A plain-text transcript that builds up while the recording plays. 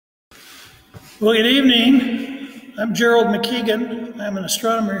Well, good evening. I'm Gerald McKeegan. I'm an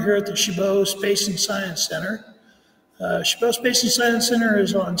astronomer here at the Chabot Space and Science Center. Chabot Space and Science Center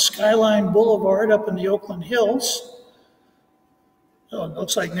is on Skyline Boulevard up in the Oakland Hills. Oh, it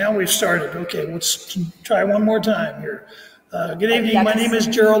looks like now we've started. Okay, let's try one more time here. Good evening. My name is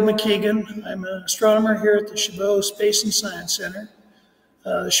Gerald McKeegan. I'm an astronomer here at the Chabot Space and Science Center.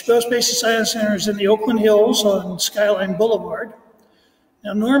 The Chabot Space and Science Center is in the Oakland Hills on Skyline Boulevard.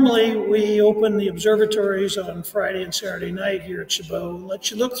 Now, normally we open the observatories on Friday and Saturday night here at Chabot and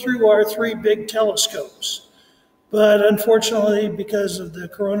let you look through our three big telescopes. But unfortunately, because of the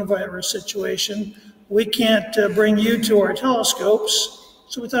coronavirus situation, we can't bring you to our telescopes.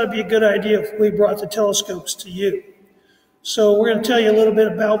 So we thought it'd be a good idea if we brought the telescopes to you. So we're going to tell you a little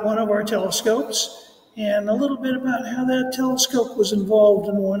bit about one of our telescopes and a little bit about how that telescope was involved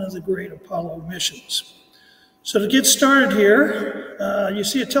in one of the great Apollo missions. So to get started here, you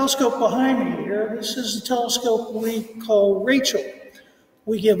see a telescope behind me here. This is the telescope we call Rachel.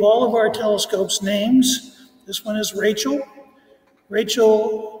 We give all of our telescopes names. This one is Rachel.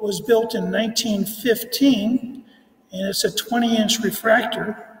 Rachel was built in 1915, and it's a 20-inch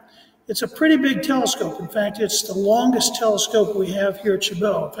refractor. It's a pretty big telescope. In fact, it's the longest telescope we have here at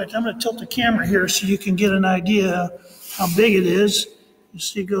Chabot. In fact, I'm going to tilt the camera here so you can get an idea how big it is. You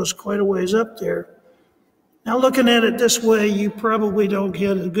see it goes quite a ways up there. Now, looking at it this way, you probably don't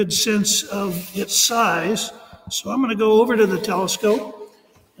get a good sense of its size. So I'm going to go over to the telescope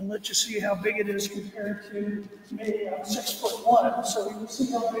and let you see how big it is compared to me. I'm 6'1", so you can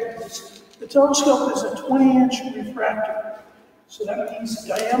see how big it is. The telescope is a 20-inch refractor. So that means the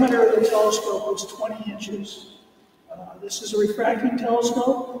diameter of the telescope is 20 inches. This is a refracting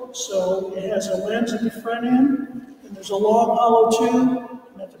telescope, so it has a lens at the front end, and there's a long hollow tube,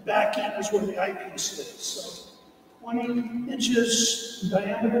 and at the back end is where the eyepiece is. So 20 inches in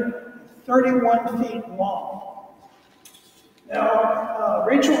diameter, 31 feet long. Now,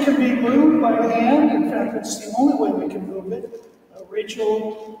 Rachel can be moved by hand. In fact, it's the only way we can move it.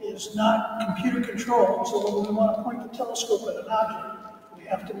 Rachel is not computer controlled, so when we want to point the telescope at an object, we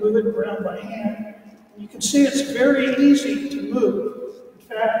have to move it around by hand. And you can see it's very easy to move. In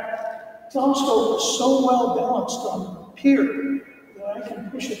fact, the telescope is so well balanced on the pier that I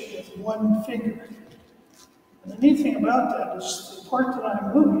can push it with one finger. And the neat thing about that is the part that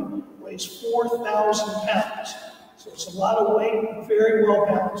I'm moving weighs 4,000 pounds. So it's a lot of weight, very well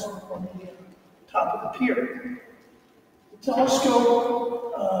balanced on the top of the pier. The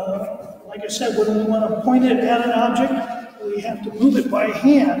telescope, like I said, when we want to point it at an object, we have to move it by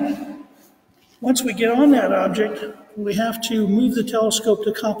hand. Once we get on that object, we have to move the telescope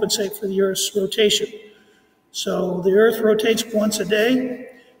to compensate for the Earth's rotation. So the Earth rotates once a day.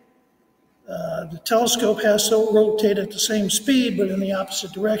 The telescope has to rotate at the same speed, but in the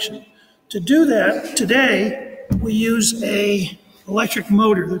opposite direction. To do that, today, we use an electric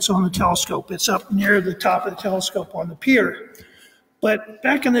motor that's on the telescope. It's up near the top of the telescope on the pier. But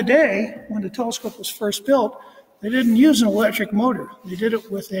back in the day, when the telescope was first built, they didn't use an electric motor. They did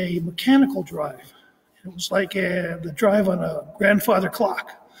it with a mechanical drive. It was like the drive on a grandfather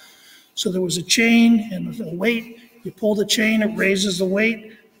clock. So there was a chain and a weight. You pull the chain, it raises the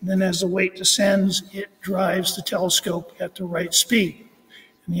weight. And then as the weight descends, it drives the telescope at the right speed.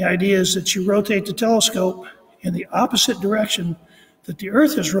 And the idea is that you rotate the telescope in the opposite direction that the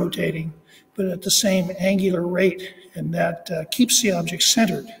Earth is rotating, but at the same angular rate, and that keeps the object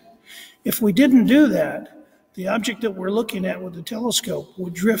centered. If we didn't do that, the object that we're looking at with the telescope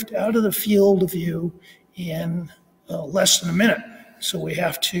would drift out of the field of view in less than a minute. So we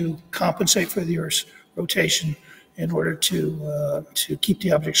have to compensate for the Earth's rotation in order to keep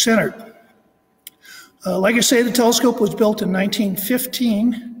the object centered. Like I say, the telescope was built in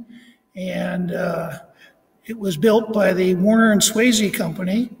 1915, and it was built by the Warner and Swasey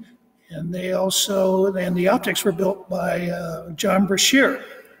company, and the optics were built by John Brashear.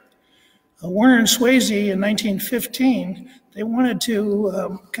 Warner and Swasey in 1915, they wanted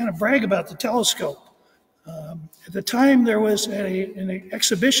to kind of brag about the telescope. At the time, there was an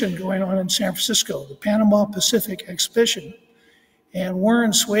exhibition going on in San Francisco, the Panama Pacific Exhibition, and Warner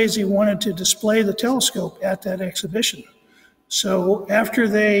and Swasey wanted to display the telescope at that exhibition. So after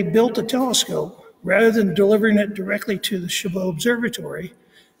they built the telescope, rather than delivering it directly to the Chabot Observatory,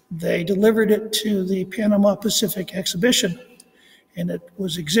 they delivered it to the Panama Pacific Exhibition, and it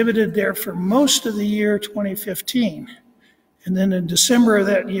was exhibited there for most of the year 2015. And then in December of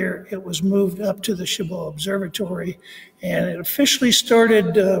that year, it was moved up to the Chabot Observatory, and it officially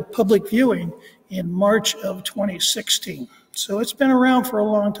started public viewing in March of 2016. So it's been around for a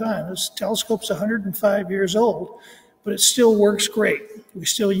long time. This telescope's 105 years old, but it still works great. We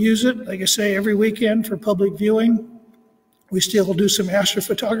still use it, like I say, every weekend for public viewing. We still do some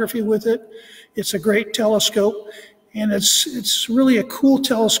astrophotography with it. It's a great telescope, and it's really a cool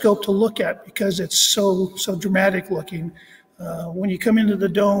telescope to look at because it's so dramatic looking. When you come into the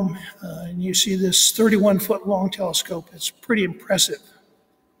dome and you see this 31-foot long telescope, it's pretty impressive.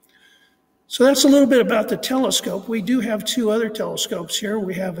 So that's a little bit about the telescope. We do have two other telescopes here.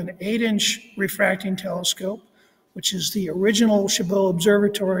 We have an 8-inch refracting telescope, which is the original Chabot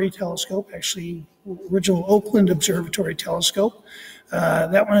Observatory telescope, actually original Oakland Observatory telescope.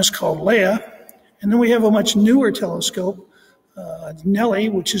 That one is called Leia. And then we have a much newer telescope, Nellie,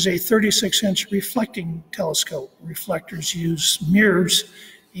 which is a 36-inch reflecting telescope. Reflectors use mirrors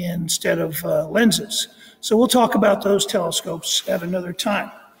instead of lenses. So we'll talk about those telescopes at another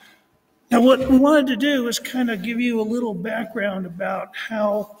time. Now, what we wanted to do is kind of give you a little background about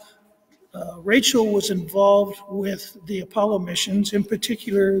how Rachel was involved with the Apollo missions, in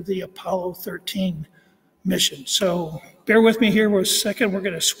particular the Apollo 13 mission. So bear with me here for a second. We're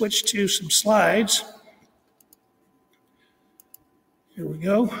going to switch to some slides. Here we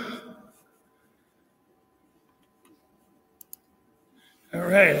go. All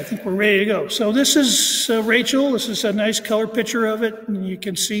right, I think we're ready to go. So this is Rachel. This is a nice color picture of it, and you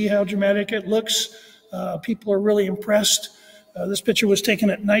can see how dramatic it looks. People are really impressed. This picture was taken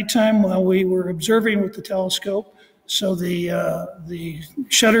at nighttime while we were observing with the telescope. So the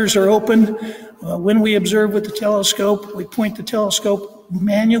shutters are open. When we observe with the telescope, we point the telescope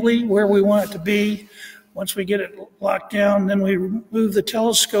manually where we want it to be. Once we get it locked down, then we move the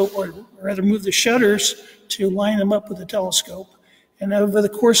telescope, or rather move the shutters to line them up with the telescope. And over the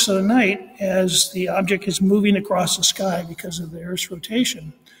course of the night, as the object is moving across the sky because of the Earth's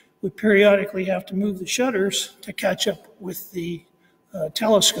rotation, we periodically have to move the shutters to catch up with the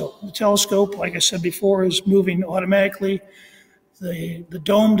telescope. The telescope, like I said before, is moving automatically. The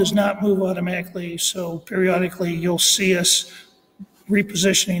dome does not move automatically, so periodically you'll see us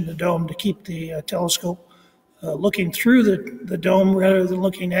repositioning the dome to keep the telescope looking through the dome rather than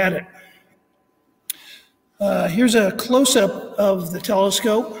looking at it. Here's a close-up of the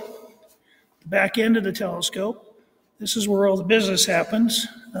telescope, the back end of the telescope. This is where all the business happens.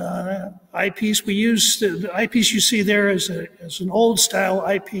 Eyepiece, we use the eyepiece you see there is an old style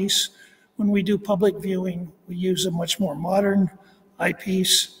eyepiece. When we do public viewing, we use a much more modern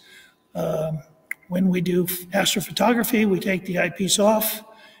eyepiece. When we do astrophotography, we take the eyepiece off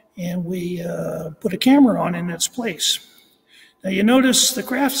and we put a camera on in its place. Now you notice the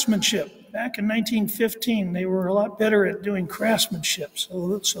craftsmanship. Back in 1915, they were a lot better at doing craftsmanship.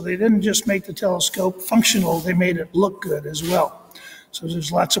 So they didn't just make the telescope functional, they made it look good as well. So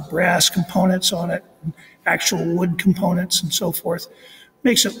there's lots of brass components on it, actual wood components and so forth.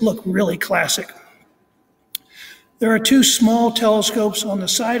 Makes it look really classic. There are two small telescopes on the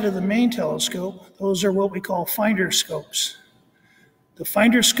side of the main telescope. Those are what we call finder scopes. The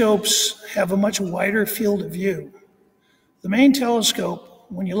finder scopes have a much wider field of view. The main telescope,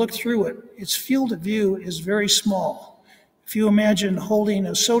 when you look through it, its field of view is very small. If you imagine holding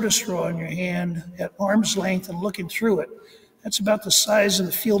a soda straw in your hand at arm's length and looking through it, that's about the size of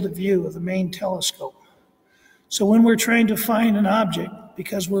the field of view of the main telescope. So when we're trying to find an object,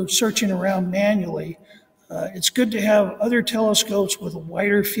 because we're searching around manually, it's good to have other telescopes with a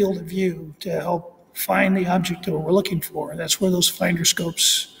wider field of view to help find the object that we're looking for. That's where those finder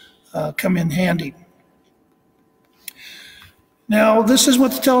scopes come in handy. Now, this is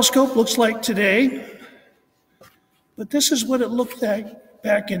what the telescope looks like today, but this is what it looked like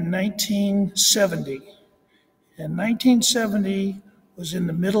back in 1970. And 1970 was in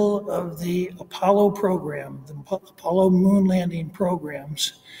the middle of the Apollo program, the Apollo moon landing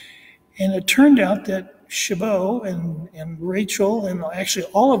programs. And it turned out that Chabot and Rachel, and actually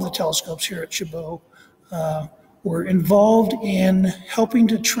all of the telescopes here at Chabot, were involved in helping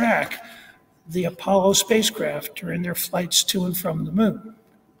to track the Apollo spacecraft during their flights to and from the moon.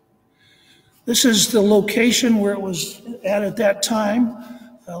 This is the location where it was at that time.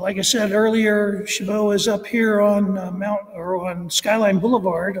 Like I said earlier, Chabot is up here on on Skyline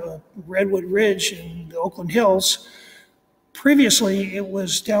Boulevard, Redwood Ridge in the Oakland Hills. Previously, it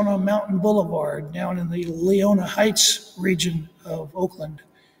was down on Mountain Boulevard, down in the Leona Heights region of Oakland.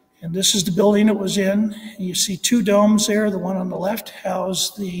 And this is the building it was in. You see two domes there. The one on the left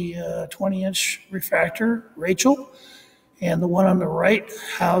housed the 20-inch refractor, Rachel, and the one on the right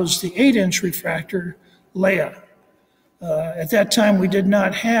housed the 8-inch refractor, Leia. At that time, we did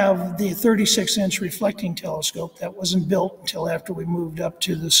not have the 36-inch reflecting telescope. That wasn't built until after we moved up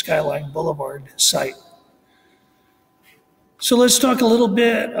to the Skyline Boulevard site. So let's talk a little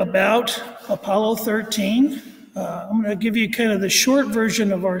bit about Apollo 13. I'm going to give you kind of the short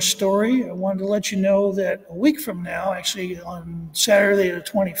version of our story. I wanted to let you know that a week from now, actually on Saturday the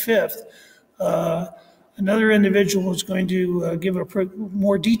 25th, another individual is going to give a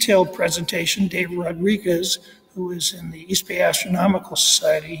more detailed presentation, Dave Rodriguez, who is in the East Bay Astronomical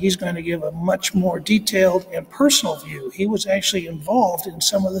Society. He's going to give a much more detailed and personal view. He was actually involved in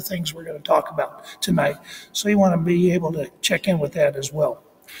some of the things we're going to talk about tonight, so you want to be able to check in with that as well.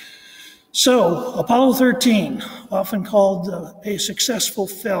 So, Apollo 13, often called a successful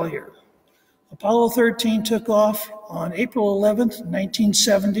failure. Apollo 13 took off on April 11th,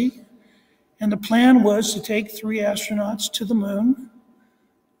 1970, and the plan was to take 3 astronauts to the moon,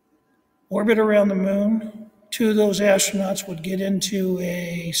 orbit around the moon. 2 of those astronauts would get into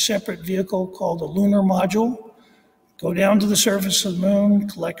a separate vehicle called a lunar module, go down to the surface of the moon,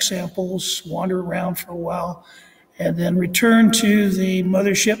 collect samples, wander around for a while, and then return to the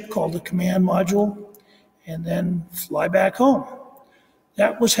mothership called the command module, and then fly back home.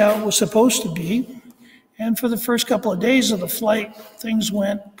 That was how it was supposed to be. And for the first couple of days of the flight, things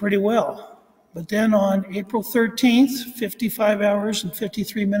went pretty well. But then on April 13th, 55 hours and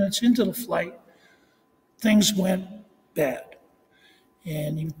 53 minutes into the flight, things went bad.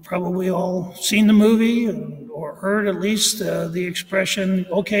 And you've probably all seen the movie or heard at least the expression,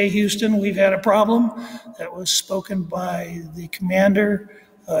 "Okay, Houston, we've had a problem." That was spoken by the commander,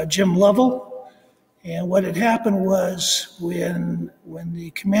 Jim Lovell. And what had happened was when the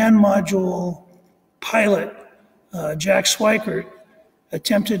command module pilot, Jack Swikert,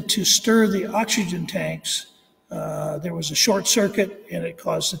 attempted to stir the oxygen tanks, there was a short circuit and it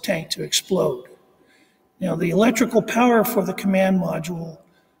caused the tank to explode. Now, the electrical power for the command module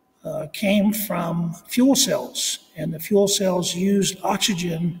came from fuel cells, and the fuel cells used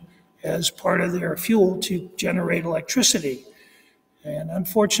oxygen as part of their fuel to generate electricity. And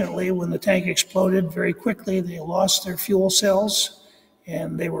unfortunately, when the tank exploded very quickly, they lost their fuel cells,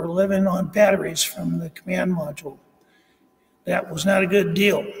 and they were living on batteries from the command module. That was not a good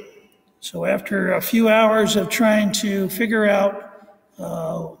deal. So after a few hours of trying to figure out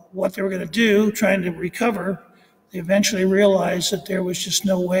what they were going to do, trying to recover, they eventually realized that there was just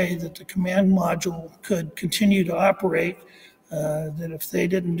no way that the command module could continue to operate, that if they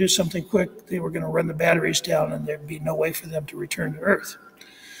didn't do something quick, they were going to run the batteries down and there'd be no way for them to return to Earth.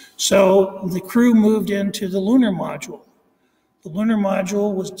 So the crew moved into the lunar module. The lunar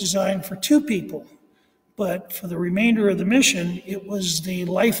module was designed for 2 people, but for the remainder of the mission, it was the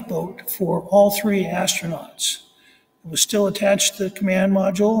lifeboat for all 3 astronauts. It was still attached to the command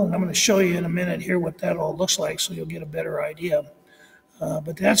module, and I'm going to show you in a minute here what that all looks like so you'll get a better idea.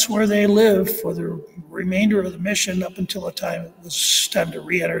 But that's where they lived for the remainder of the mission up until the time it was time to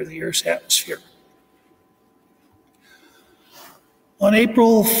re-enter the Earth's atmosphere. On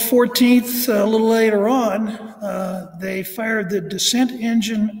April 14th, a little later on, they fired the descent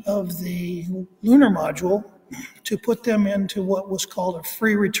engine of the lunar module to put them into what was called a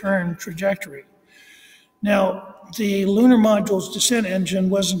free return trajectory. Now, the lunar module's descent engine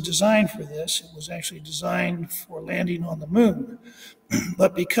wasn't designed for this. It was actually designed for landing on the moon.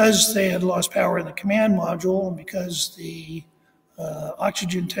 But because they had lost power in the command module and because the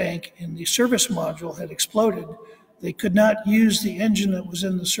oxygen tank in the service module had exploded, they could not use the engine that was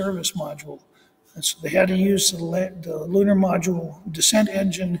in the service module. And so they had to use the lunar module descent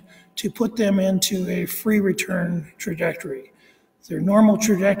engine to put them into a free return trajectory. Their normal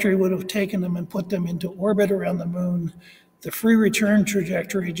trajectory would have taken them and put them into orbit around the moon. The free return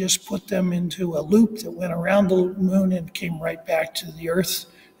trajectory just put them into a loop that went around the moon and came right back to the Earth.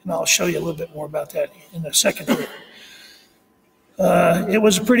 And I'll show you a little bit more about that in a second here. It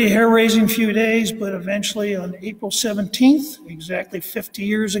was a pretty hair-raising few days, but eventually on April 17th, exactly 50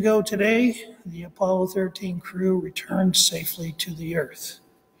 years ago today, the Apollo 13 crew returned safely to the Earth.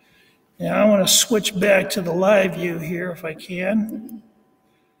 Now I want to switch back to the live view here if I can.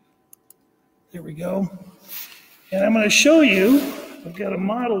 There we go. And I'm going to show you, I've got a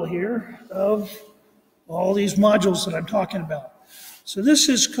model here of all these modules that I'm talking about. So this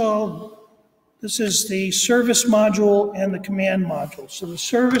is the service module and the command module. So the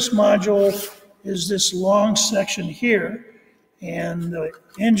service module is this long section here, and the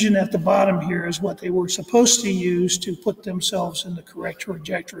engine at the bottom here is what they were supposed to use to put themselves in the correct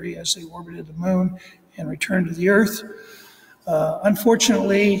trajectory as they orbited the moon and returned to the Earth.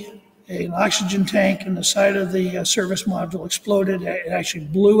 Unfortunately, an oxygen tank in the side of the service module exploded. It actually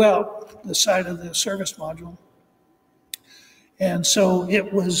blew out the side of the service module. And so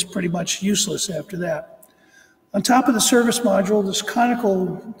it was pretty much useless after that. On top of the service module, this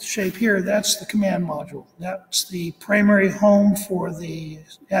conical shape here, that's the command module. That's the primary home for the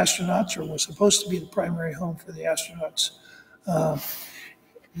astronauts, or was supposed to be the primary home for the astronauts.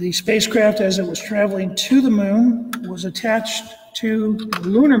 The spacecraft, as it was traveling to the moon, was attached to the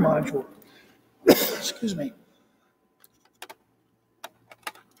lunar module. Excuse me.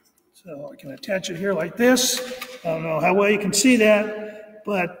 So I can attach it here like this. I don't know how well you can see that,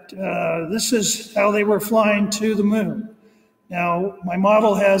 but this is how they were flying to the moon. Now, my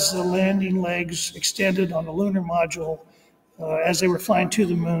model has the landing legs extended on the lunar module. As they were flying to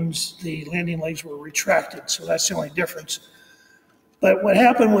the moon, the landing legs were retracted, so that's the only difference. But what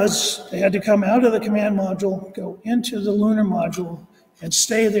happened was they had to come out of the command module, go into the lunar module, and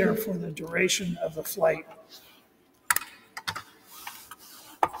stay there for the duration of the flight.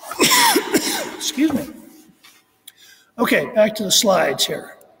 Excuse me. Okay, back to the slides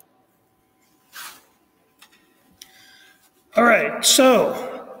here. All right, so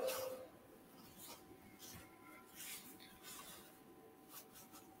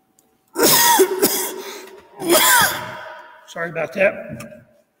sorry about that.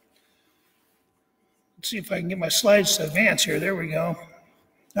 Let's see if I can get my slides to advance here. There we go.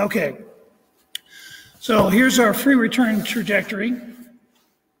 Okay. So here's our free return trajectory.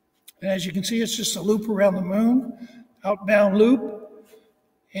 And as you can see, it's just a loop around the moon, outbound loop.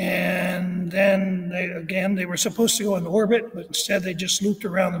 And then, they were supposed to go in orbit, but instead they just looped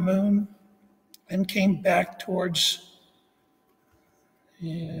around the moon and came back towards,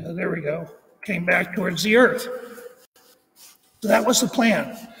 there we go, came back towards the Earth. So that was the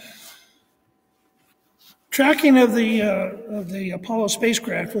plan. Tracking of the Apollo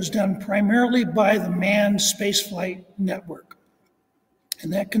spacecraft was done primarily by the manned spaceflight network.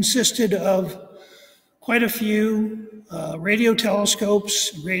 And that consisted of quite a few radio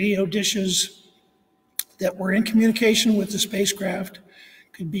telescopes, radio dishes that were in communication with the spacecraft,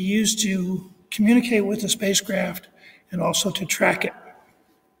 could be used to communicate with the spacecraft and also to track it.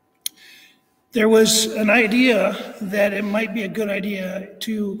 There was an idea that it might be a good idea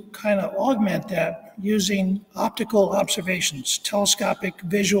to kind of augment that using optical observations, telescopic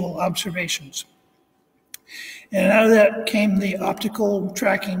visual observations. And out of that came the optical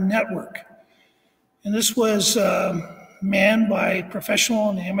tracking network. And this was manned by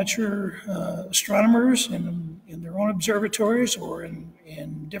professional and amateur astronomers in their own observatories or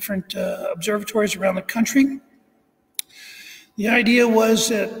in different observatories around the country. The idea was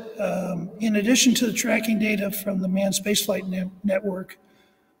that in addition to the tracking data from the manned spaceflight network,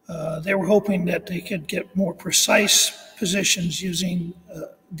 they were hoping that they could get more precise positions using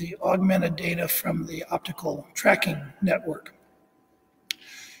the augmented data from the optical tracking network.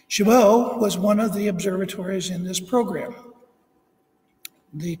 Chabot was one of the observatories in this program.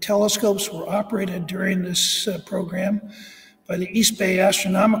 The telescopes were operated during this program by the East Bay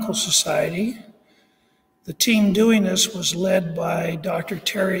Astronomical Society. The team doing this was led by Dr.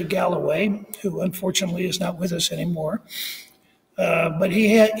 Terry Galloway, who unfortunately is not with us anymore. But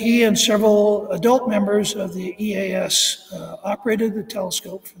he and several adult members of the EAS operated the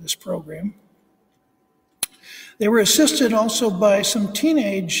telescope for this program. They were assisted also by some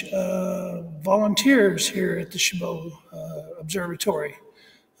teenage volunteers here at the Chabot Observatory.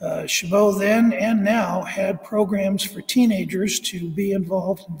 Chabot then and now had programs for teenagers to be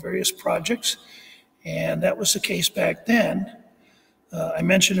involved in various projects, and that was the case back then. I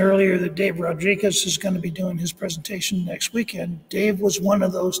mentioned earlier that Dave Rodriguez is going to be doing his presentation next weekend. Dave was one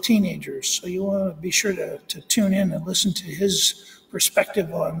of those teenagers, so you want to be sure to tune in and listen to his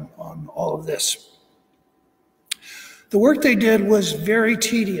perspective on all of this. The work they did was very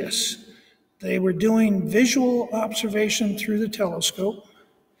tedious. They were doing visual observation through the telescope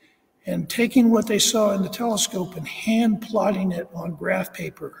and taking what they saw in the telescope and hand plotting it on graph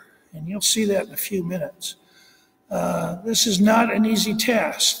paper. And you'll see that in a few minutes. This is not an easy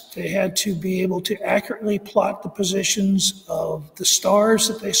task. They had to be able to accurately plot the positions of the stars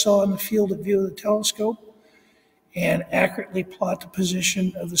that they saw in the field of view of the telescope and accurately plot the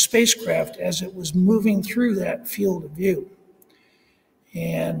position of the spacecraft as it was moving through that field of view.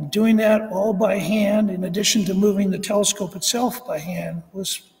 And doing that all by hand, in addition to moving the telescope itself by hand,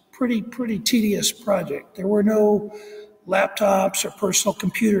 was pretty tedious project. There were no laptops or personal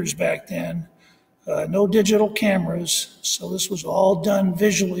computers back then, no digital cameras, so this was all done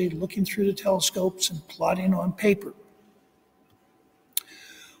visually, looking through the telescopes and plotting on paper.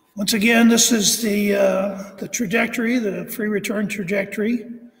 Once again, this is the trajectory, the free return trajectory.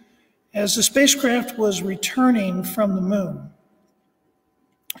 As the spacecraft was returning from the moon,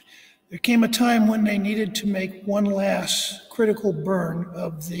 there came a time when they needed to make one last critical burn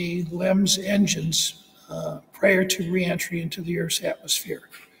of the LEMS engines prior to re-entry into the Earth's atmosphere.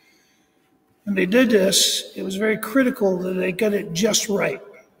 When they did this, it was very critical that they got it just right.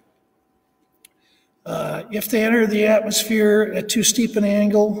 If they entered the atmosphere at too steep an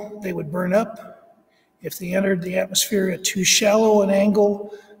angle, they would burn up. If they entered the atmosphere at too shallow an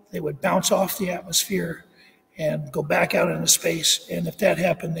angle, they would bounce off the atmosphere and go back out into space. And if that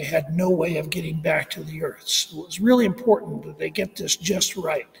happened, they had no way of getting back to the Earth. So it was really important that they get this just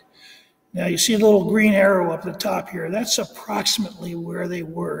right. Now you see a little green arrow up the top here. That's approximately where they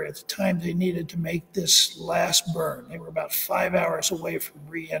were at the time they needed to make this last burn. They were about 5 hours away from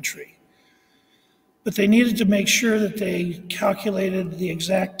re-entry. But they needed to make sure that they calculated the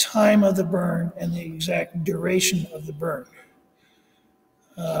exact time of the burn and the exact duration of the burn.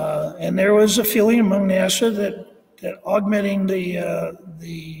 And there was a feeling among NASA that augmenting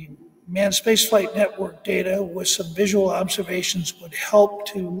the manned spaceflight network data with some visual observations would help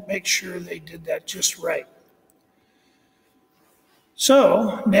to make sure they did that just right.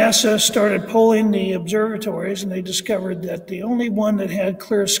 So NASA started polling the observatories, and they discovered that the only one that had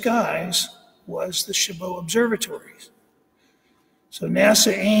clear skies was the Chabot Observatory. So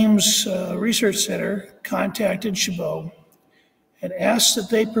NASA Ames Research Center contacted Chabot and asked that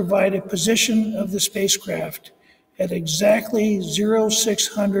they provide a position of the spacecraft at exactly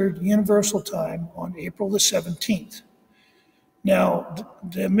 0600 Universal Time on April the 17th. Now,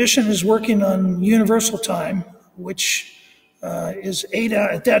 the mission is working on Universal Time, which is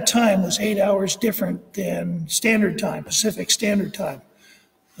at that time was 8 hours different than Standard Time, Pacific Standard Time.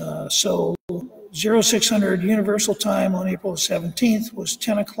 So 0600 Universal Time on April 17th was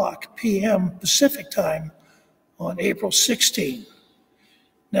 10 o'clock p.m. Pacific Time on April 16th.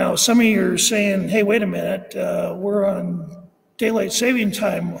 Now, some of you are saying, hey, wait a minute, we're on daylight saving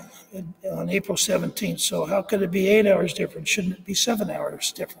time on April 17th, so how could it be 8 hours different? Shouldn't it be 7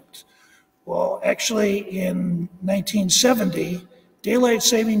 hours different? Well, actually, in 1970, daylight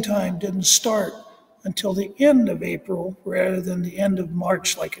saving time didn't start until the end of April rather than the end of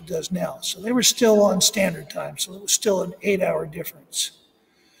March like it does now. So they were still on standard time, so it was still an 8-hour difference.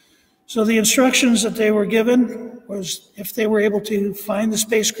 So the instructions that they were given was if they were able to find the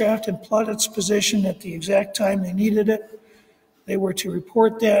spacecraft and plot its position at the exact time they needed it, they were to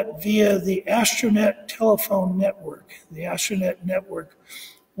report that via the Astronet telephone network. The Astronet network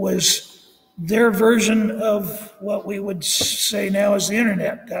was their version of what we would say now as the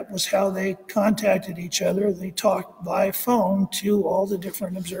internet. That was how they contacted each other. They talked by phone to all the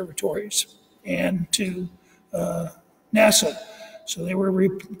different observatories and to NASA. So they were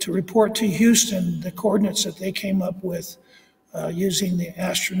to report to Houston the coordinates that they came up with using the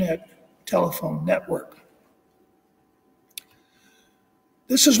Astronet telephone network.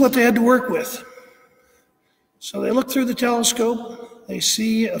 This is what they had to work with. So they look through the telescope, they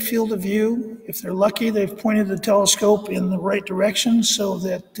see a field of view. If they're lucky, they've pointed the telescope in the right direction so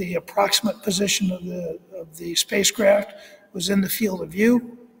that the approximate position of the spacecraft was in the field of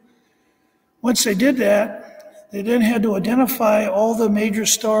view. Once they did that, they then had to identify all the major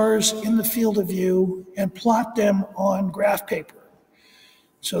stars in the field of view and plot them on graph paper.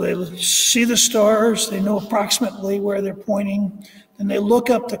 So they see the stars, they know approximately where they're pointing, and they look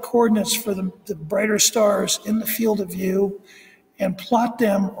up the coordinates for the brighter stars in the field of view and plot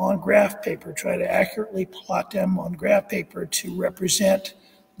them on graph paper, try to accurately plot them on graph paper to represent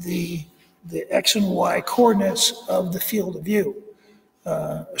the X and Y coordinates of the field of view.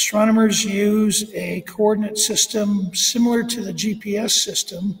 Astronomers use a coordinate system similar to the GPS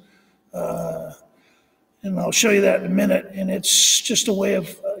system, and I'll show you that in a minute, and it's just a way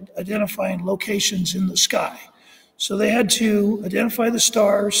of identifying locations in the sky. So they had to identify the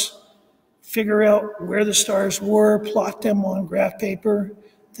stars, figure out where the stars were, plot them on graph paper,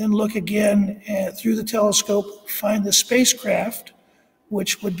 then look again through the telescope, find the spacecraft,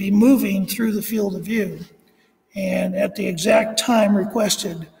 which would be moving through the field of view, and at the exact time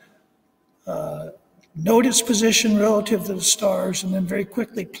requested, note its position relative to the stars, and then very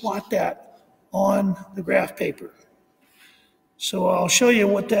quickly plot that on the graph paper. So I'll show you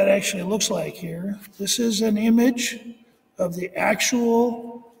what that actually looks like here. This is an image of the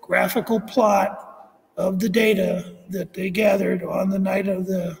actual graphical plot of the data that they gathered on the night of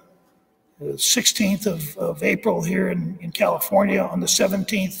the 16th of April here in California on the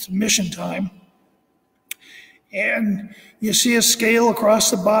 17th mission time. And you see a scale across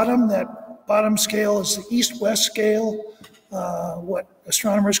the bottom. That bottom scale is the east-west scale, what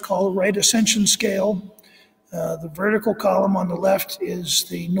astronomers call the right ascension scale. The vertical column on the left is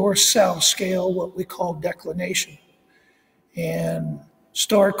the north-south scale, what we call declination. And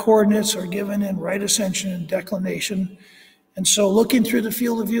star coordinates are given in right ascension and declination. And so looking through the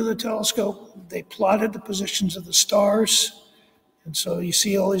field of view of the telescope, they plotted the positions of the stars. And so you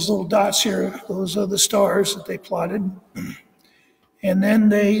see all these little dots here, those are the stars that they plotted. And then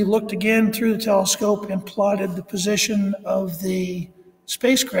they looked again through the telescope and plotted the position of the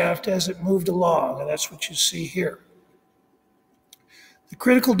spacecraft as it moved along, and that's what you see here. The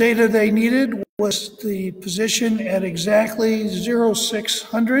critical data they needed was the position at exactly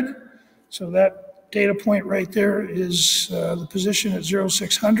 0600. So that data point right there is the position at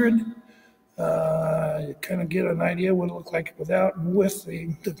 0600. You kind of get an idea what it looked like without and with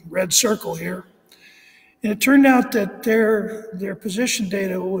the red circle here. And it turned out that their position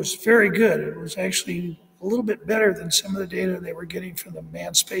data was very good. It was actually a little bit better than some of the data they were getting from the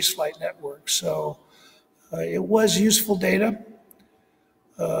manned spaceflight network. So it was useful data.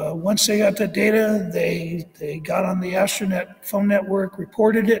 Once they got that data, they got on the Astronet phone network,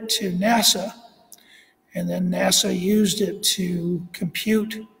 reported it to NASA, and then NASA used it to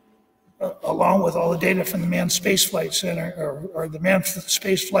compute, along with all the data from the Manned Spaceflight Center, or the Manned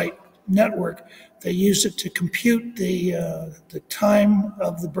Spaceflight Network, they used it to compute the time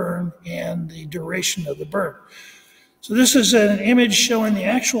of the burn and the duration of the burn. So this is an image showing the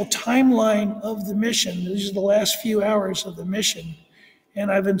actual timeline of the mission. These are the last few hours of the mission. And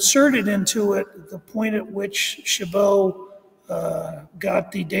I've inserted into it the point at which Chabot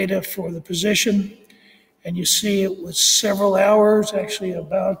got the data for the position. And you see it was several hours, actually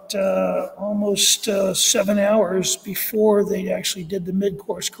about almost 7 hours before they actually did the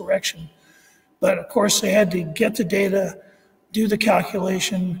mid-course correction. But of course they had to get the data, do the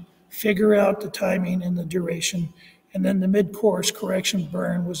calculation, figure out the timing and the duration, and then the mid-course correction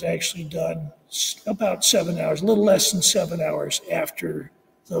burn was actually done about 7 hours, a little less than 7 hours after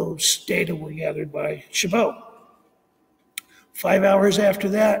those data were gathered by Chabot. 5 hours after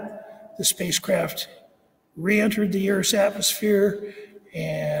that, the spacecraft re-entered the Earth's atmosphere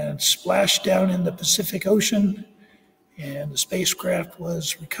and splashed down in the Pacific Ocean, and the spacecraft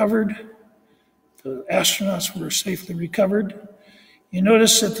was recovered. The astronauts were safely recovered. You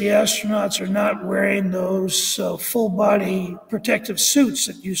notice that the astronauts are not wearing those full-body protective suits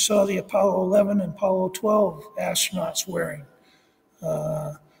that you saw the Apollo 11 and Apollo 12 astronauts wearing.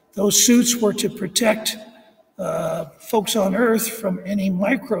 Those suits were to protect folks on Earth from any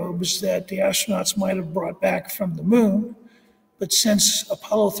microbes that the astronauts might have brought back from the moon. But since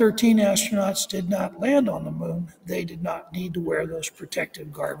Apollo 13 astronauts did not land on the moon, they did not need to wear those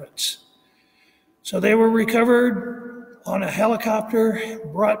protective garments. So they were recovered on a helicopter,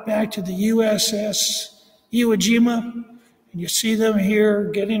 brought back to the USS Iwo Jima, and you see them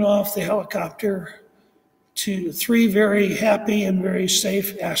here getting off the helicopter. To 3 very happy and very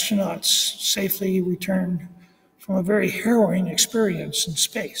safe astronauts safely returned from a very harrowing experience in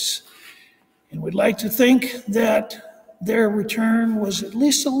space. And we'd like to think that their return was at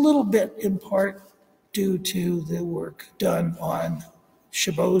least a little bit in part due to the work done on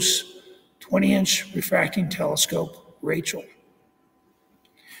Chabot's 20-inch refracting telescope, Rachel.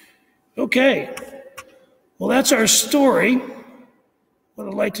 Okay, well, that's our story. What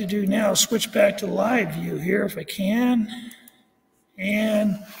I'd like to do now is switch back to live view here if I can.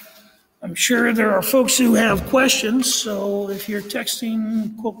 And I'm sure there are folks who have questions, so if you're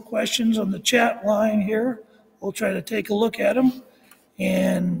texting questions on the chat line here, we'll try to take a look at them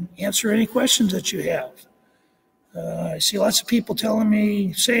and answer any questions that you have. I see lots of people telling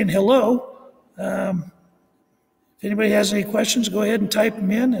me, saying hello. If anybody has any questions, go ahead and type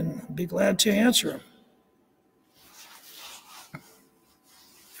them in and I'll be glad to answer them.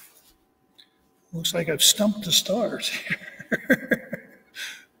 Looks like I've stumped the stars here.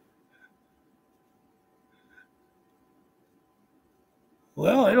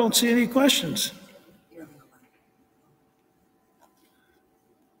 Well, I don't see any questions.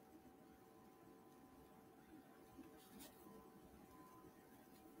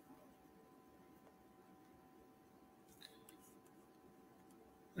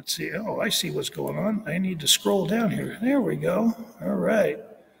 Let's see. Oh, I see what's going on. I need to scroll down here. There we go. All right.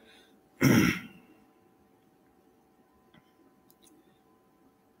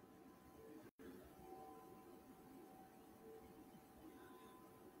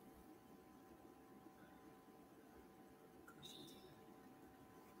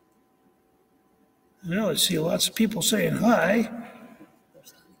 Well, I see lots of people saying hi.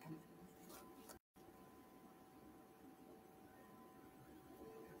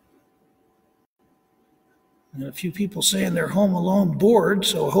 And a few people saying they're home alone bored,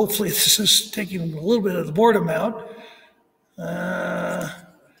 so hopefully this is taking a little bit of the boredom out.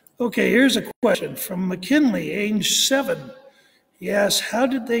 Okay, here's a question from McKinley, age 7. He asks, how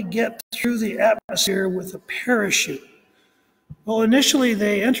did they get through the atmosphere with a parachute? Well, initially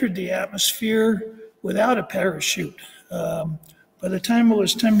they entered the atmosphere without a parachute. By the time it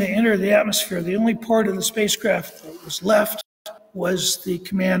was time to enter the atmosphere, the only part of the spacecraft that was left was the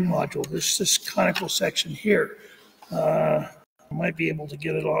command module. There's this conical section here. I might be able to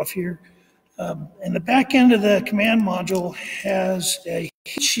get it off here. And the back end of the command module has a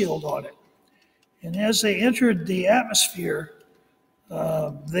heat shield on it. And as they entered the atmosphere,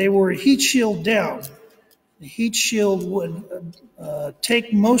 they were heat shield down. The heat shield would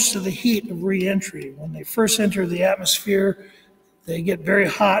take most of the heat of re-entry. When they first enter the atmosphere, they get very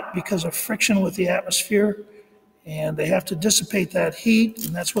hot because of friction with the atmosphere, and they have to dissipate that heat,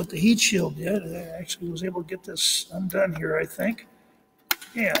 and that's what the heat shield did. I actually was able to get this undone here, I think.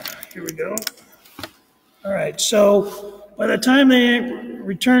 Yeah, here we go. All right, so by the time they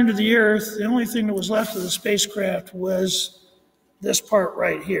returned to the Earth, the only thing that was left of the spacecraft was this part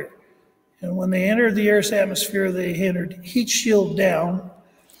right here. And when they entered the Earth's atmosphere, they entered heat shield down,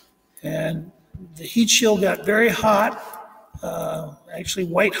 and the heat shield got very hot, actually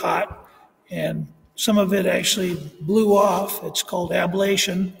white hot, and some of it actually blew off. It's called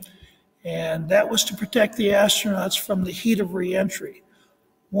ablation, and that was to protect the astronauts from the heat of re-entry.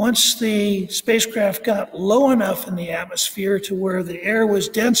 Once the spacecraft got low enough in the atmosphere to where the air was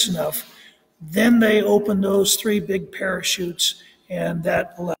dense enough, then they opened those 3 big parachutes, and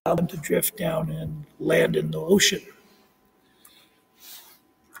that allowed them to drift down and land in the ocean.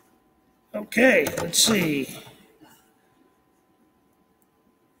 Okay, let's see.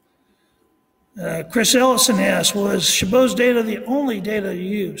 Chris Ellison asked, was Chabot's data the only data you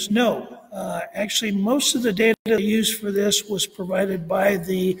used? No. Actually, most of the data used for this was provided by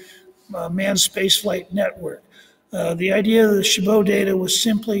the Manned Spaceflight Network. The idea of the Chabot data was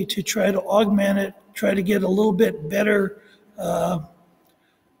simply to try to augment it, try to get a little bit better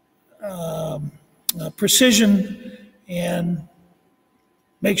precision, and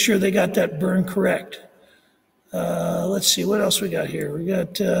make sure they got that burn correct. Let's see, what else we got here? We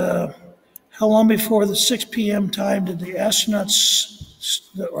got how long before the 6 p.m. time did the astronauts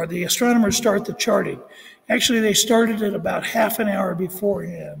or the astronomers start the charting? Actually, they started it about half an hour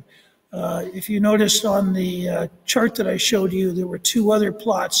beforehand. If you noticed on the chart that I showed you, there were 2 other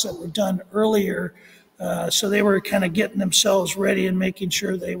plots that were done earlier. So they were kind of getting themselves ready and making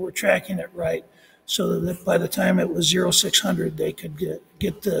sure they were tracking it right, so that by the time it was 0600, they could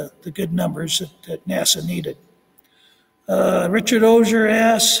get the good numbers that NASA needed. Richard Ozier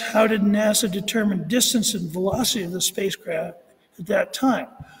asks, how did NASA determine distance and velocity of the spacecraft at that time?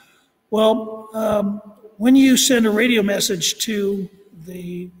 Well, when you send a radio message to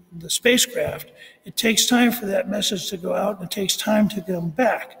the spacecraft, it takes time for that message to go out, and it takes time to come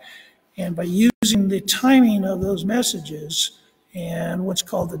back. And by using the timing of those messages and what's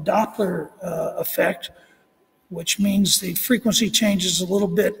called the Doppler effect, which means the frequency changes a little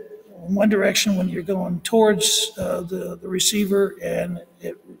bit in one direction when you're going towards the receiver, and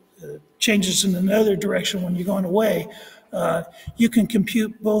it changes in another direction when you're going away, you can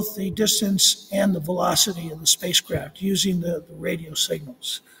compute both the distance and the velocity of the spacecraft using the radio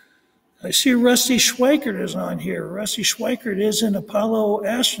signals. I see Rusty Schweikert is on here. Rusty Schweikert is an Apollo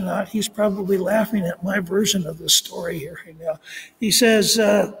astronaut. He's probably laughing at my version of the story here right now. He says,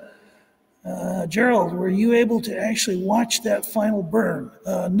 Gerald, were you able to actually watch that final burn?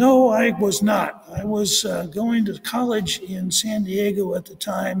 No, I was not. I was going to college in San Diego at the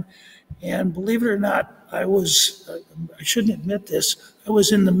time, and believe it or not, I shouldn't admit this, I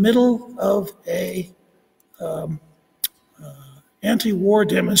was in the middle of a anti-war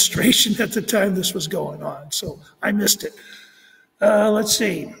demonstration at the time this was going on, so I missed it. Let's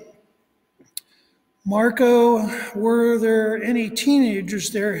see. Marco, were there any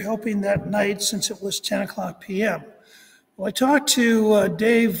teenagers there helping that night since it was 10 o'clock p.m.? Well, I talked to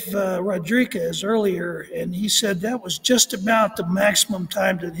Dave Rodriguez earlier, and he said that was just about the maximum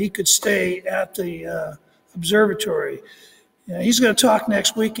time that he could stay at the observatory. He's going to talk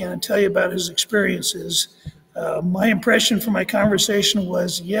next weekend and tell you about his experiences. My impression from my conversation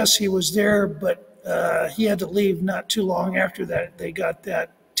was, yes, he was there, but he had to leave not too long after that. They got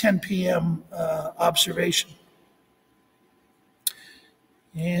that 10 p.m. observation.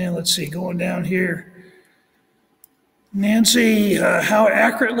 And let's see, going down here. Nancy, how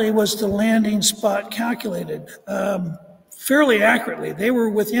accurately was the landing spot calculated? Fairly accurately. They were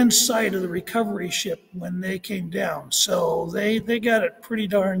within sight of the recovery ship when they came down, so they got it pretty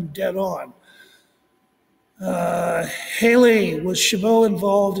darn dead on. Haley, was Chabot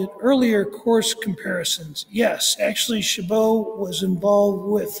involved in earlier course comparisons? Yes, actually Chabot was involved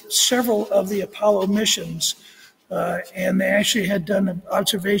with several of the Apollo missions, and they actually had done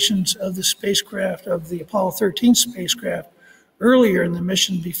observations of the spacecraft, of the Apollo 13 spacecraft, earlier in the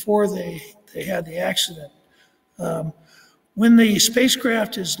mission before they had the accident. When the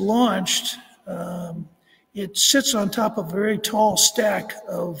spacecraft is launched, it sits on top of a very tall stack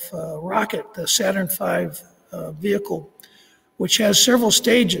of rocket, the Saturn V vehicle, which has several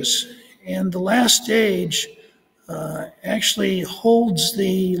stages. And the last stage actually holds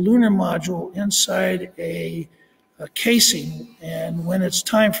the lunar module inside a casing. And when it's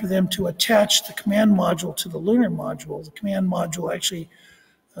time for them to attach the command module to the lunar module, the command module actually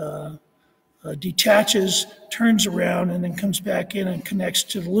detaches, turns around, and then comes back in and connects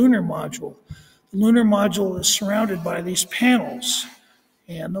to the lunar module. The lunar module is surrounded by these panels,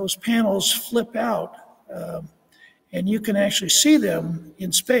 and those panels flip out, and you can actually see them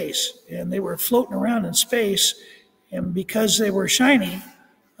in space. And they were floating around in space, and because they were shiny,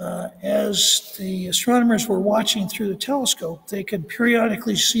 as the astronomers were watching through the telescope, they could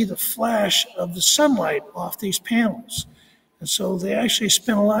periodically see the flash of the sunlight off these panels. And so they actually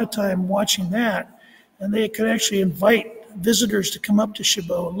spent a lot of time watching that, and they could actually invite visitors to come up to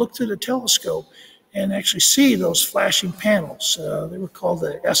Chabot and look through the telescope and actually see those flashing panels. They were called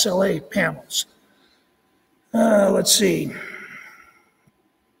the SLA panels. Let's see.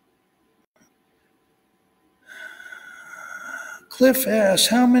 Cliff asks,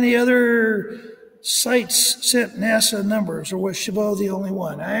 how many other sites sent NASA numbers, or was Chabot the only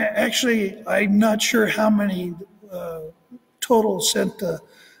one? I'm not sure how many total sent the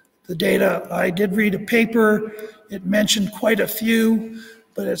data. I did read a paper. It mentioned quite a few,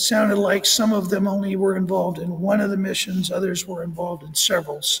 but it sounded like some of them only were involved in one of the missions, others were involved in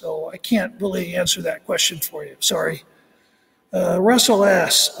several. So I can't really answer that question for you. Sorry. Russell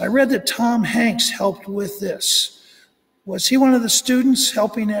asks, I read that Tom Hanks helped with this. Was he one of the students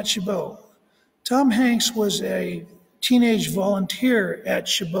helping at Chabot? Tom Hanks was a teenage volunteer at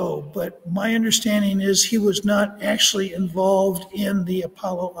Chabot, but my understanding is he was not actually involved in the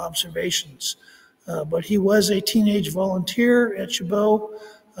Apollo observations. But he was a teenage volunteer at Chabot.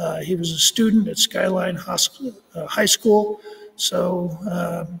 He was a student at Skyline High School. So,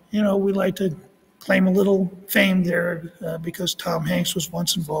 we like to claim a little fame there because Tom Hanks was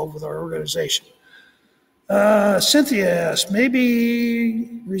once involved with our organization. Cynthia asked,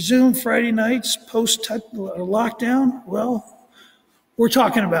 maybe resume Friday nights post-lockdown? Well, we're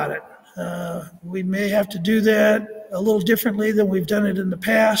talking about it. We may have to do that a little differently than we've done it in the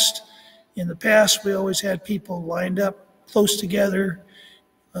past. In the past, we always had people lined up close together.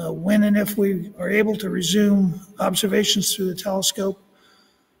 When and if we are able to resume observations through the telescope,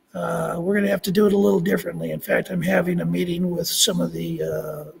 we're going to have to do it a little differently. In fact, I'm having a meeting with some of the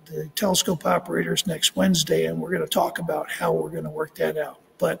telescope operators next Wednesday, and we're going to talk about how we're going to work that out.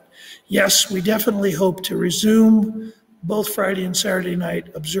 But yes, we definitely hope to resume both Friday and Saturday night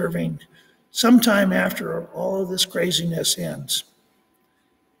observing sometime after all of this craziness ends.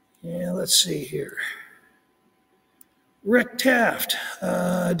 Yeah, let's see here. Rick Taft,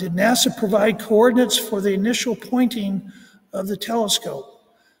 did NASA provide coordinates for the initial pointing of the telescope?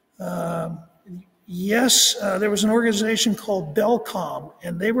 Yes, there was an organization called Belcom,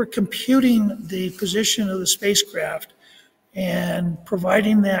 and they were computing the position of the spacecraft and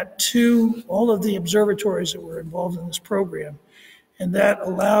providing that to all of the observatories that were involved in this program. And that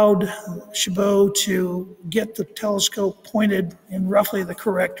allowed Chabot to get the telescope pointed in roughly the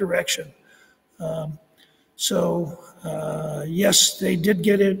correct direction. Yes, they did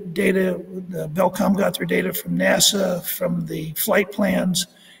get it, data. Belcom got their data from NASA, from the flight plans,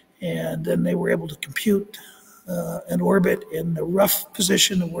 and then they were able to compute an orbit in the rough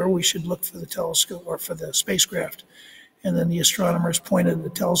position of where we should look for the telescope or for the spacecraft. And then the astronomers pointed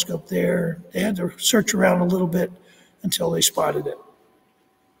the telescope there. They had to search around a little bit until they spotted it.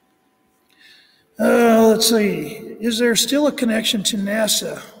 Let's see, is there still a connection to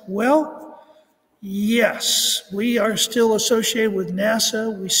NASA? Well, yes, we are still associated with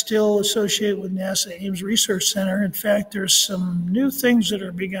NASA. We still associate with NASA Ames Research Center. In fact, there's some new things that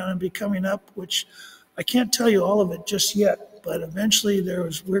are begun to be coming up, which I can't tell you all of it just yet, but eventually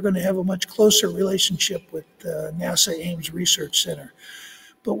we're going to have a much closer relationship with NASA Ames Research Center.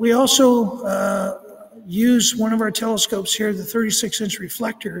 But we also use one of our telescopes here, the 36-inch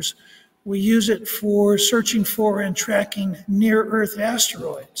reflectors. We use it for searching for and tracking near-Earth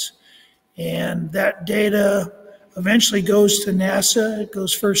asteroids. And that data eventually goes to NASA. It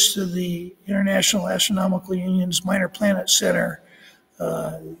goes first to the International Astronomical Union's Minor Planet Center.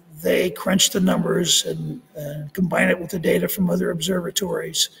 They crunch the numbers and combine it with the data from other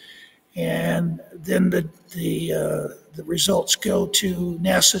observatories. And then the results go to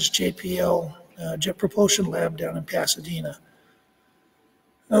NASA's JPL, Jet Propulsion Lab down in Pasadena.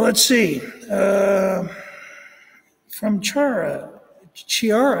 Let's see. From Chiara,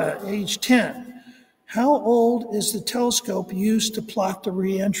 age 10. How old is the telescope used to plot the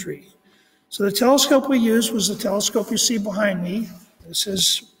reentry? So the telescope we used was the telescope you see behind me. This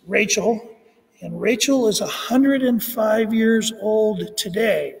is Rachel, and Rachel is 105 years old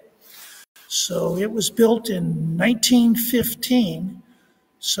today. So it was built in 1915,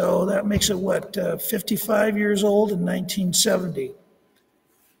 so that makes it, 55 years old in 1970.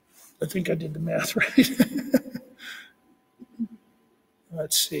 I think I did the math right.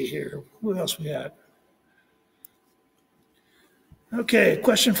 Let's see here. Who else we got? Okay,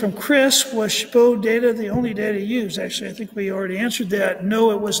 question from Chris. Was Chabot data the only data used? Actually, I think we already answered that.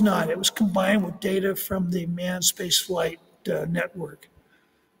 No, it was not. It was combined with data from the manned spaceflight network.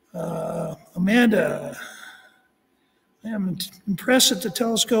 Amanda, I'm impressed that the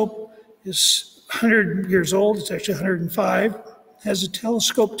telescope is 100 years old. It's actually 105. Has the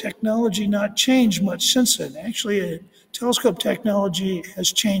telescope technology not changed much since then? Actually, telescope technology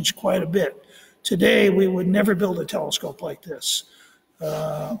has changed quite a bit. Today, we would never build a telescope like this.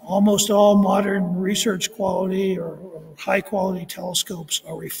 Almost all modern research quality or high quality telescopes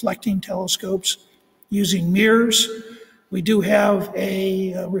are reflecting telescopes using mirrors. We do have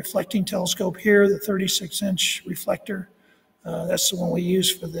a reflecting telescope here, the 36-inch reflector. That's the one we use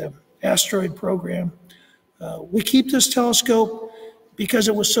for the asteroid program. We keep this telescope because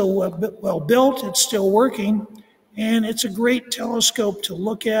it was so well built, it's still working, and it's a great telescope to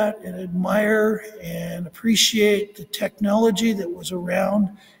look at and admire and appreciate the technology that was around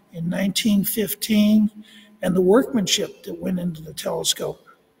in 1915 and the workmanship that went into the telescope.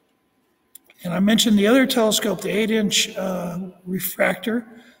 And I mentioned the other telescope, the 8-inch refractor,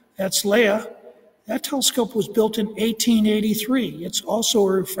 that's Leia. That telescope was built in 1883. It's also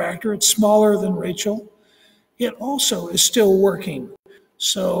a refractor. It's smaller than Rachel. It also is still working.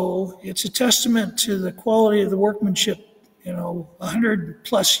 So it's a testament to the quality of the workmanship, 100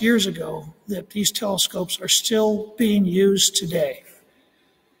 plus years ago, that these telescopes are still being used today.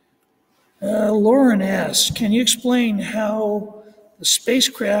 Lauren asks, can you explain how the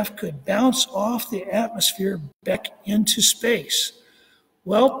spacecraft could bounce off the atmosphere back into space?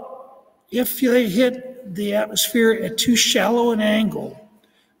 Well, if they hit the atmosphere at too shallow an angle,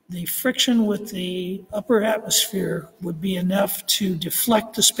 the friction with the upper atmosphere would be enough to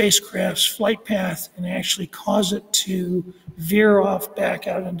deflect the spacecraft's flight path and actually cause it to veer off back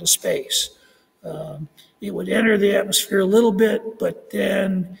out into space. It would enter the atmosphere a little bit, but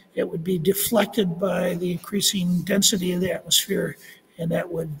then it would be deflected by the increasing density of the atmosphere, and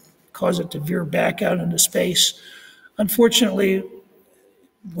that would cause it to veer back out into space. Unfortunately,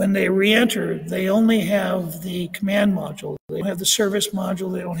 when they re-enter, they only have the command module. They don't have the service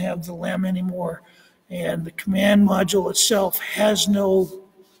module. They don't have the LEM anymore. And the command module itself has no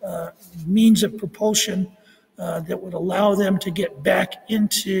means of propulsion that would allow them to get back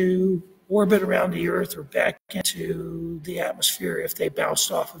into orbit around the Earth or back into the atmosphere if they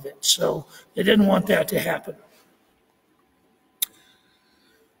bounced off of it. So they didn't want that to happen.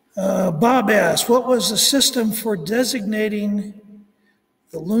 Bob asked, what was the system for designating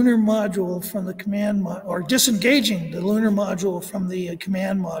the lunar module from the command or disengaging the lunar module from the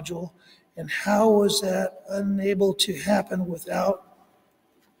command module, and how was that unable to happen without,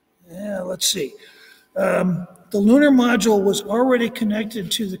 let's see. The lunar module was already connected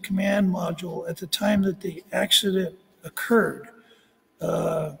to the command module at the time that the accident occurred.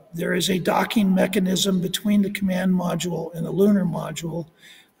 There is a docking mechanism between the command module and the lunar module.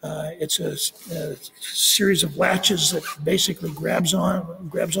 It's a series of latches that basically grabs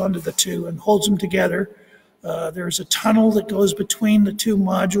onto the two and holds them together. There's a tunnel that goes between the two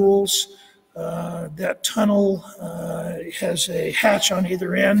modules. That tunnel has a hatch on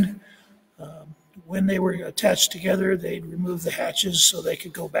either end. When they were attached together, they'd remove the hatches so they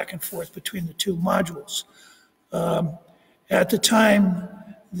could go back and forth between the two modules. At the time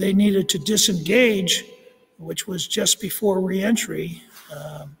they needed to disengage, which was just before re-entry,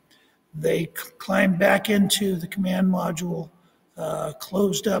 they climbed back into the command module,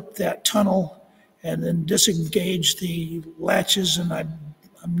 closed up that tunnel, and then disengaged the latches. And I'm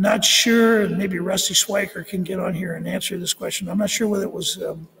not sure, and maybe Rusty Swiker can get on here and answer this question. I'm not sure whether it was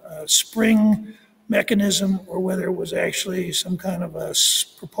a spring mechanism or whether it was actually some kind of a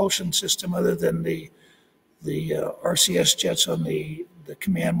propulsion system other than the RCS jets on the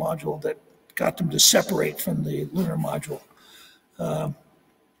command module that got them to separate from the lunar module.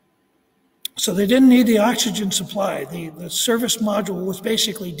 So they didn't need the oxygen supply. The service module was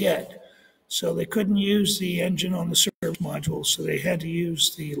basically dead. So they couldn't use the engine on the service module. So they had to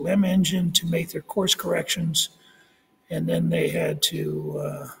use the LEM engine to make their course corrections. And then they had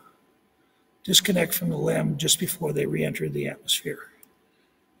to disconnect from the LEM just before they re-entered the atmosphere.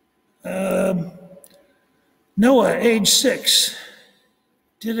 Noah, age 6.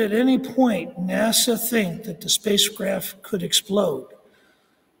 Did at any point NASA think that the spacecraft could explode?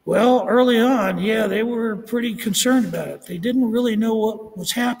 Well, early on, yeah, they were pretty concerned about it. They didn't really know what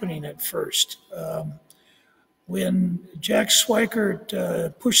was happening at first. When Jack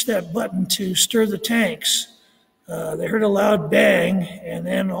Swikert pushed that button to stir the tanks, they heard a loud bang, and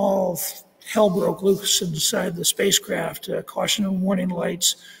then all hell broke loose inside the spacecraft, caution and warning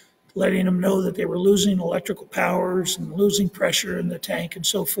lights, letting them know that they were losing electrical powers and losing pressure in the tank and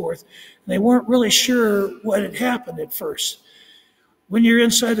so forth. And they weren't really sure what had happened at first. When you're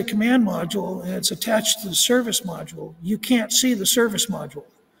inside the command module and it's attached to the service module, you can't see the service module.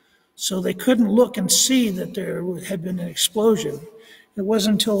 So they couldn't look and see that there had been an explosion. It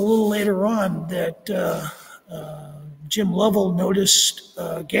wasn't until a little later on that Jim Lovell noticed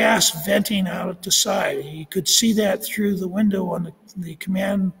gas venting out at the side. He could see that through the window on the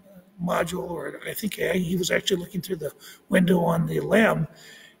command module, or I think he was actually looking through the window on the LEM,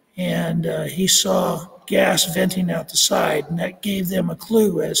 and he saw gas venting out the side, and that gave them a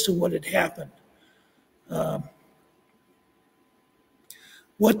clue as to what had happened.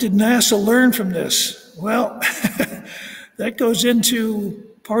 What did NASA learn from this? Well, that goes into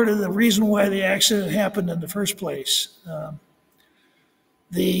part of the reason why the accident happened in the first place.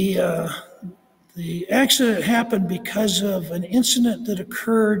 The accident happened because of an incident that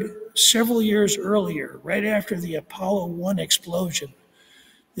occurred several years earlier, right after the Apollo 1 explosion.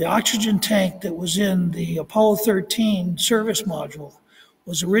 The oxygen tank that was in the Apollo 13 service module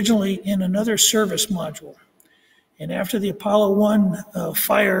was originally in another service module. And after the Apollo 1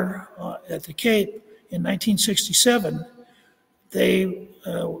 fire at the Cape in 1967, they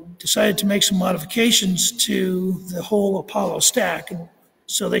decided to make some modifications to the whole Apollo stack. And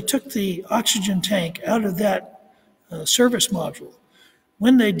so they took the oxygen tank out of that service module.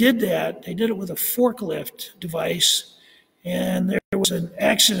 When they did that, they did it with a forklift device, and there was an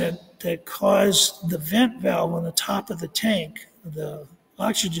accident that caused the vent valve on the top of the tank, the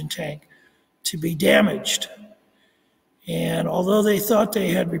oxygen tank, to be damaged. And although they thought they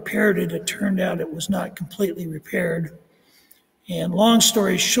had repaired it, it turned out it was not completely repaired. And long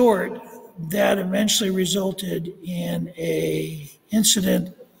story short, that eventually resulted in an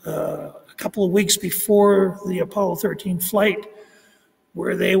incident a couple of weeks before the Apollo 13 flight,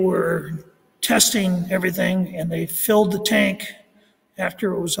 where they were testing everything, and they filled the tank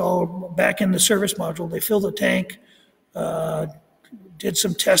after it was all back in the service module. They filled the tank, did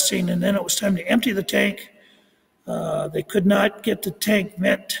some testing, and then it was time to empty the tank. They could not get the tank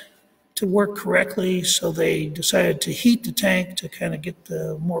vent to work correctly, so they decided to heat the tank to kind of get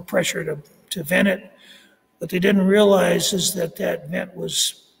the more pressure to vent it. What they didn't realize is that that vent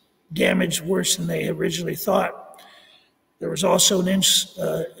was damaged worse than they originally thought. There was also an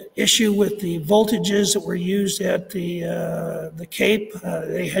issue with the voltages that were used at the Cape.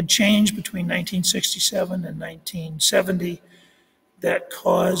 They had changed between 1967 and 1970. That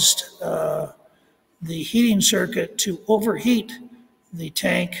caused the heating circuit to overheat the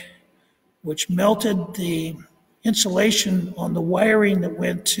tank, which melted the insulation on the wiring that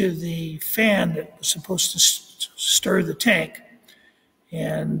went to the fan that was supposed to stir the tank.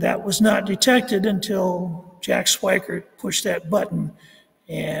 And that was not detected until Jack Swikert pushed that button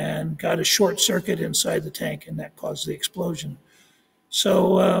and got a short circuit inside the tank, and that caused the explosion.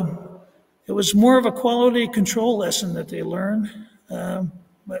 So it was more of a quality control lesson that they learned,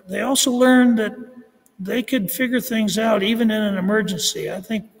 but they also learned that they could figure things out even in an emergency. I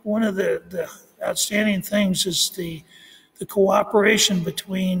think one of the outstanding things is the cooperation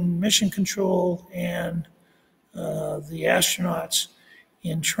between mission control and the astronauts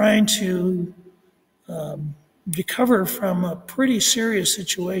in trying to recover from a pretty serious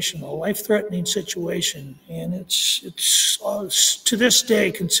situation, a life-threatening situation. And it's to this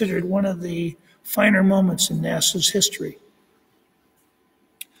day considered one of the finer moments in NASA's history.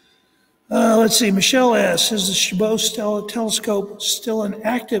 Let's see, Michelle asks, is the Chabot telescope still an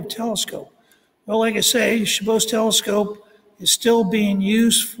active telescope? Well, like I say, Chabot telescope is still being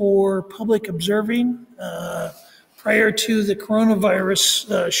used for public observing. Prior to the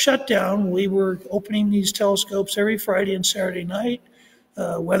coronavirus shutdown, we were opening these telescopes every Friday and Saturday night.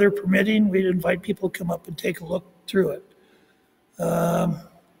 Weather permitting, we'd invite people to come up and take a look through it.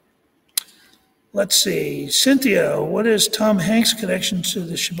 Let's see, Cynthia, what is Tom Hanks' connection to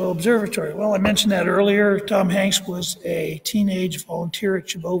the Chabot Observatory? Well, I mentioned that earlier. Tom Hanks was a teenage volunteer at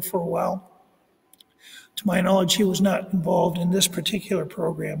Chabot for a while. To my knowledge, he was not involved in this particular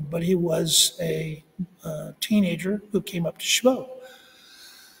program, but he was a teenager who came up to Chabot.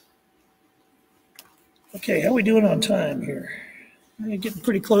 Okay, how are we doing on time here? We're getting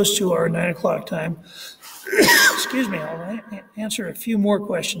pretty close to our 9 o'clock time. Excuse me, I'll answer a few more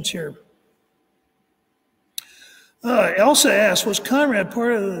questions here. Elsa asked, was Conrad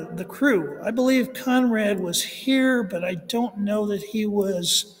part of the crew? I believe Conrad was here, but I don't know that he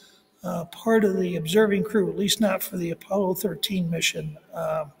was part of the observing crew, at least not for the Apollo 13 mission.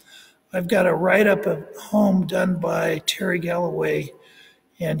 I've got a write-up at home done by Terry Galloway,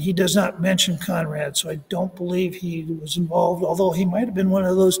 and he does not mention Conrad, so I don't believe he was involved, although he might have been one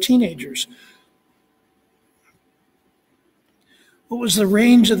of those teenagers. What was the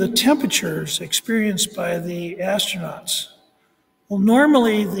range of the temperatures experienced by the astronauts? Well,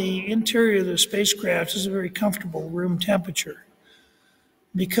 normally the interior of the spacecraft is a very comfortable room temperature.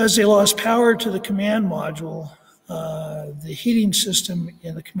 Because they lost power to the command module, the heating system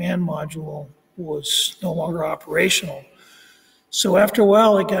in the command module was no longer operational. So after a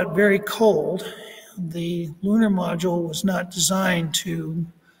while, it got very cold. The lunar module was not designed to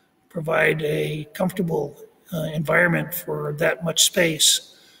provide a comfortable environment for that much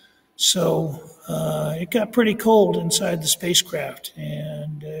space. So it got pretty cold inside the spacecraft.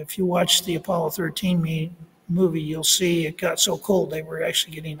 And if you watch the Apollo 13 movie, you'll see it got so cold they were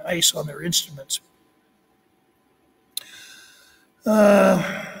actually getting ice on their instruments.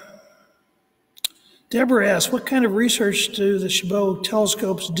 Deborah asked, what kind of research do the Chabot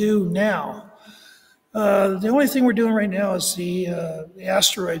telescopes do now? The only thing we're doing right now is the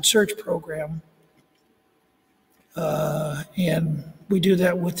asteroid search program. And we do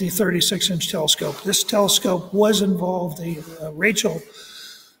that with the 36-inch telescope. This telescope was involved, Rachel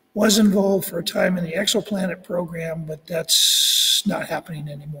was involved for a time in the exoplanet program, but that's not happening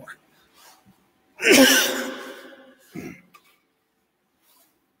anymore.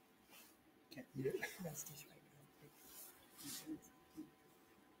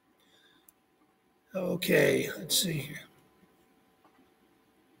 Okay, let's see here.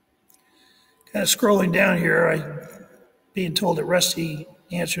 Kind of scrolling down here, I'm being told that Rusty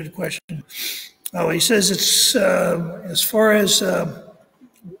answered the question. Oh, he says it's as far as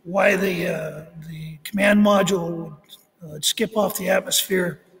why the command module would skip off the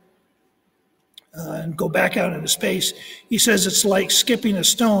atmosphere and go back out into space. He says it's like skipping a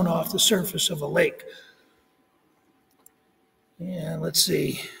stone off the surface of a lake. And let's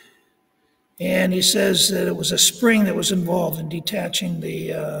see. And he says that it was a spring that was involved in detaching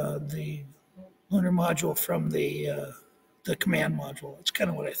the lunar module from the command module. That's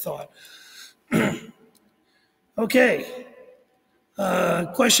kind of what I thought. Okay.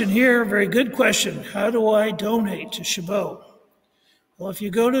 Question here, very good question. How do I donate to Chabot? Well, if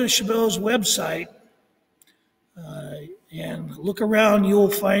you go to Chabot's website and look around, you'll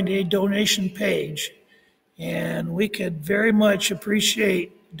find a donation page. And we could very much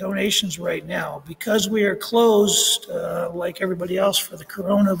appreciate donations right now. Because we are closed, like everybody else, for the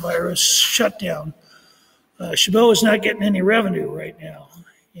coronavirus shutdown, Chabot is not getting any revenue right now.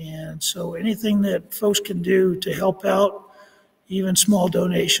 And so anything that folks can do to help out, even small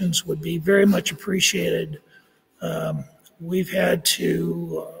donations, would be very much appreciated. We've had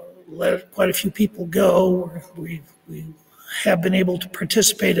to let quite a few people go. We have been able to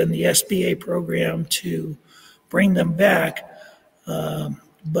participate in the SBA program to bring them back.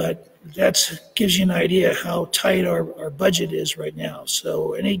 But that gives you an idea how tight our budget is right now.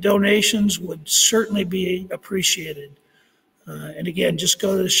 So any donations would certainly be appreciated. And again, just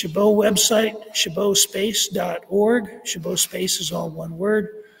go to the Chabot website, chabotspace.org. Chabot Space is all one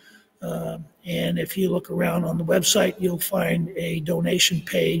word. And if you look around on the website, you'll find a donation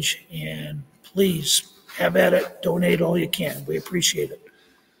page. And please have at it, donate all you can. We appreciate it.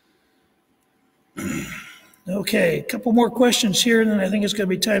 Okay, a couple more questions here, and then I think it's going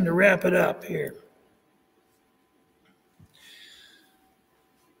to be time to wrap it up here.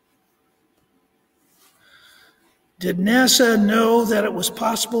 Did NASA know that it was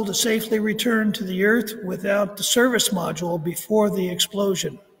possible to safely return to the Earth without the service module before the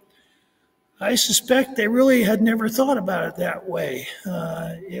explosion? I suspect they really had never thought about it that way.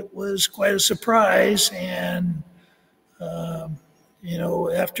 It was quite a surprise, and you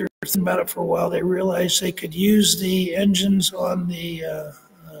know, after thinking about it for a while, they realized they could use the engines on the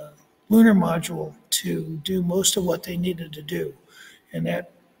lunar module to do most of what they needed to do. And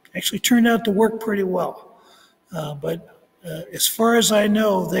that actually turned out to work pretty well. But as far as I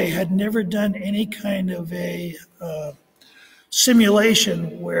know, they had never done any kind of a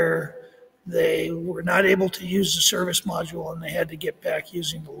simulation where they were not able to use the service module and they had to get back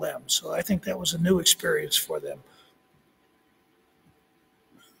using the LEM. So I think that was a new experience for them.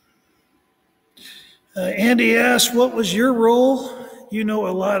 Andy asked, what was your role you know a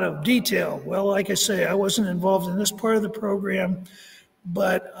lot of detail. Well, like I say, I wasn't involved in this part of the program,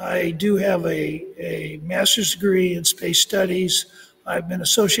 but I do have a master's degree in space studies. I've been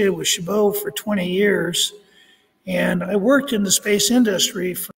associated with Chabot for 20 years, and I worked in the space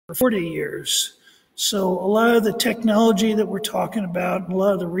industry for 40 years. So a lot of the technology that we're talking about, and a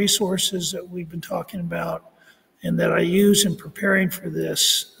lot of the resources that we've been talking about and that I use in preparing for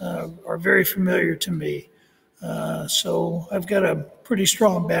this are very familiar to me. So I've got a pretty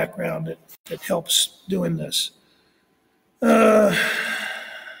strong background that helps doing this.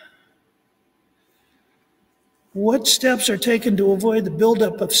 What steps are taken to avoid the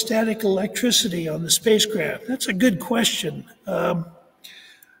buildup of static electricity on the spacecraft? That's a good question.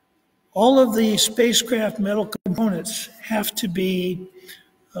 All of the spacecraft metal components have to be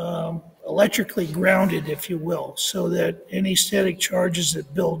electrically grounded, if you will, so that any static charges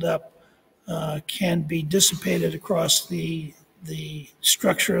that build up can be dissipated across the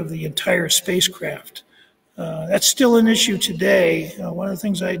structure of the entire spacecraft. That's still an issue today. One of the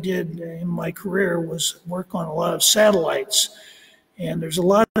things I did in my career was work on a lot of satellites, and there's a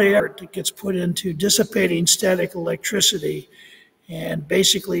lot of effort that gets put into dissipating static electricity, and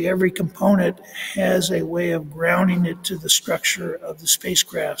basically every component has a way of grounding it to the structure of the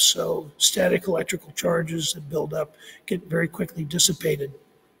spacecraft, so static electrical charges that build up get very quickly dissipated.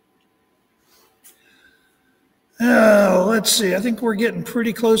 Let's see, I think we're getting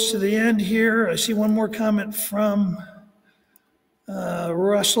pretty close to the end here. I see one more comment from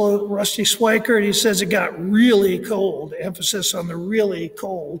Rusty Swikert. He says it got really cold, emphasis on the really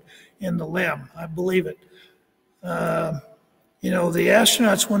cold in the LEM. I believe it. You know, the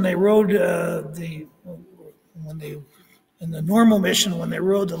astronauts, when they rode in the normal mission, when they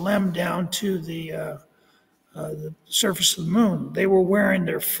rode the LEM down to the surface of the moon, they were wearing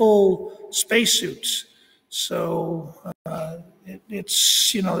their full spacesuits. So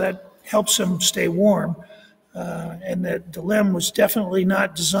it's, you know, that helps them stay warm. And that the LEM was definitely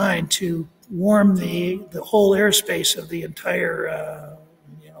not designed to warm the whole airspace of the entire,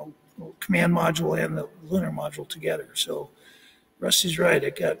 you know, command module and the lunar module together. So Rusty's right,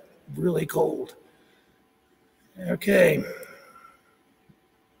 it got really cold. Okay.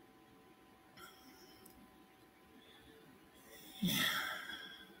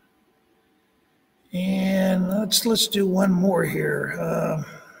 And let's do one more here.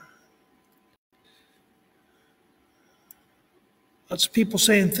 Lots of people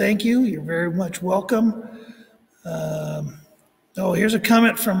saying thank you. You're very much welcome. Oh, here's a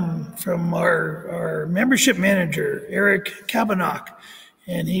comment from our membership manager, Eric Kabanach.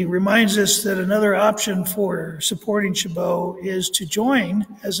 And he reminds us that another option for supporting Chabot is to join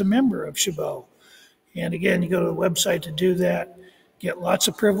as a member of Chabot. And again, you go to the website to do that, get lots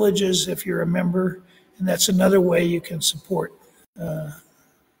of privileges if you're a member, and that's another way you can support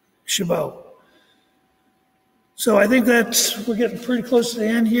Chabot. So I think we're getting pretty close to the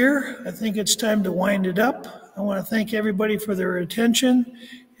end here. I think it's time to wind it up. I want to thank everybody for their attention,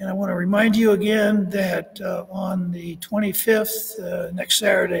 and I want to remind you again that on the 25th, next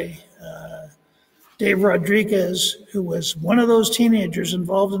Saturday, Dave Rodriguez, who was one of those teenagers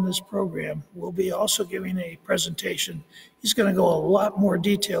involved in this program, will be also giving a presentation. He's going to go a lot more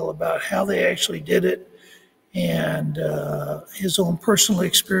detail about how they actually did it and his own personal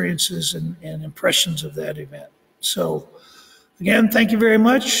experiences and impressions of that event. So again, thank you very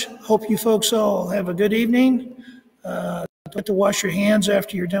much. Hope you folks all have a good evening. Don't forget to wash your hands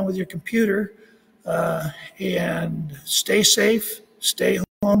after you're done with your computer. And stay safe, stay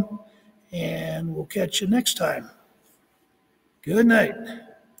home, and we'll catch you next time. Good night.